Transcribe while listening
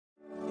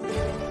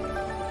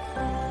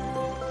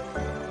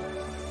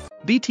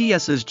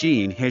BTS's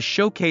Jin has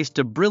showcased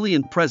a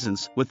brilliant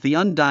presence with the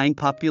undying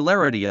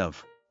popularity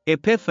of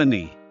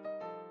Epiphany.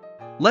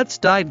 Let's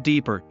dive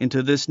deeper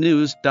into this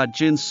news.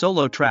 Jin's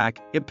solo track,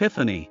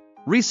 Epiphany,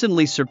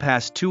 recently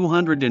surpassed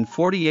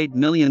 248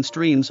 million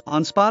streams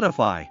on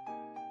Spotify.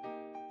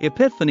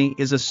 Epiphany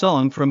is a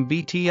song from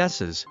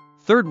BTS's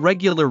third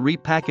regular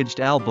repackaged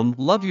album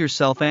Love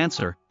Yourself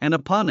Answer, and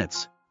upon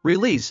its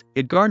release,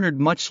 it garnered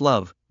much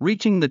love,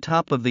 reaching the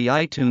top of the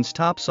iTunes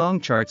Top Song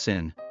charts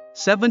in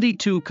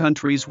 72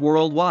 countries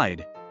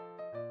worldwide.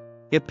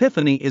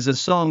 Epiphany is a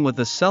song with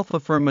a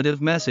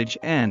self-affirmative message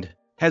and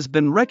has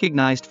been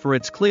recognized for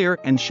its clear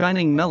and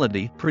shining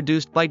melody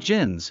produced by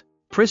Jin's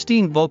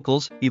pristine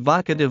vocals,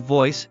 evocative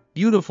voice,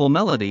 beautiful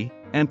melody,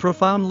 and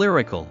profound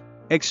lyrical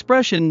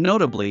expression.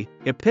 Notably,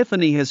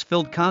 Epiphany has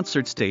filled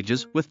concert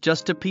stages with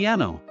just a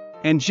piano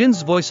and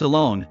Jin's voice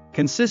alone,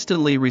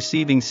 consistently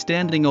receiving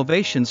standing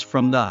ovations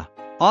from the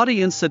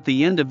audience at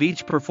the end of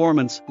each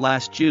performance.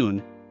 Last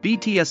June,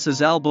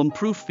 BTS's album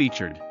Proof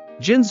featured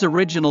Jin's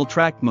original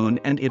track Moon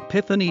and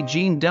Epiphany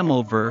Jin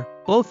demo Ver,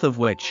 both of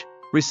which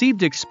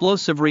received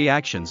explosive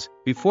reactions.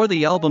 Before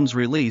the album's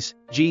release,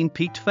 Jin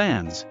piqued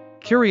fans'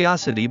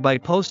 curiosity by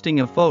posting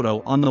a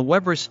photo on the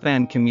Weverse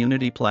fan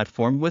community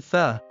platform with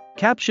the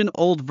caption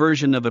 "Old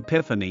version of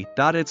Epiphany.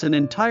 It's an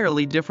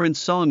entirely different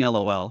song,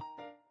 lol."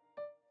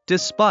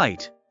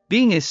 Despite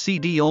being a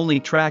CD-only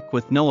track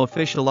with no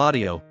official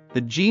audio,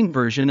 the Jin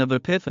version of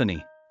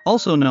Epiphany,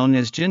 also known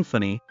as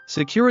Jinphony,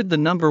 secured the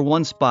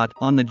 #1 spot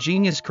on the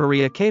Genius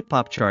Korea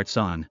K-pop charts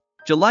on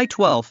July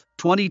 12,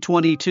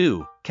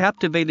 2022,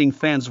 captivating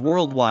fans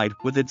worldwide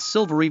with its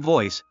silvery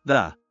voice.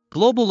 The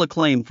global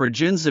acclaim for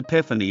Jin's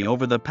Epiphany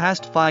over the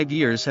past 5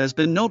 years has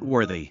been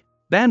noteworthy.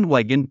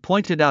 Bandwagon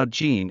pointed out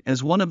Jin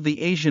as one of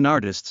the Asian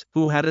artists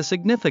who had a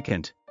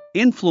significant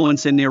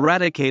influence in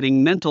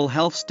eradicating mental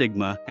health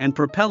stigma and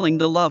propelling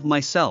the Love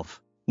Myself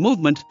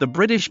movement. The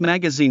British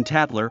magazine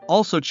Tatler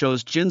also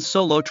chose Jin's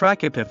solo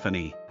track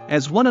Epiphany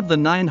as one of the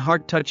 9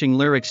 heart-touching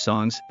lyric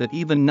songs that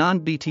even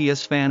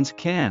non-BTS fans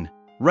can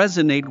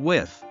resonate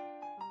with.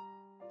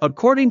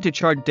 According to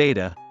chart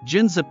data,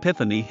 Jin's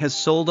Epiphany has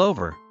sold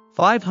over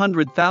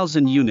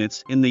 500,000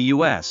 units in the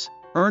US,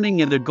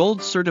 earning it a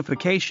gold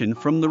certification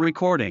from the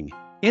Recording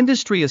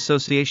Industry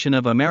Association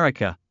of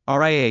America,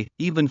 RIAA.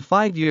 Even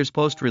 5 years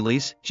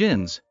post-release,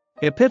 Jin's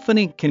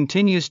Epiphany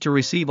continues to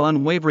receive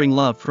unwavering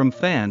love from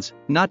fans,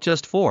 not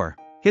just for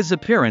his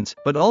appearance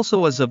but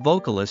also as a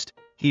vocalist.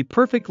 He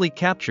perfectly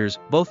captures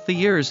both the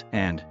ears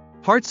and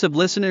hearts of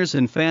listeners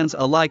and fans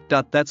alike.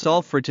 That's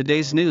all for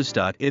today's news.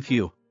 If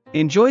you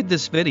enjoyed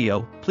this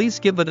video, please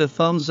give it a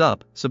thumbs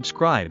up,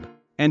 subscribe,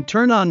 and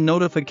turn on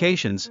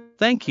notifications.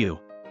 Thank you.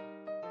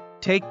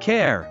 Take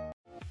care.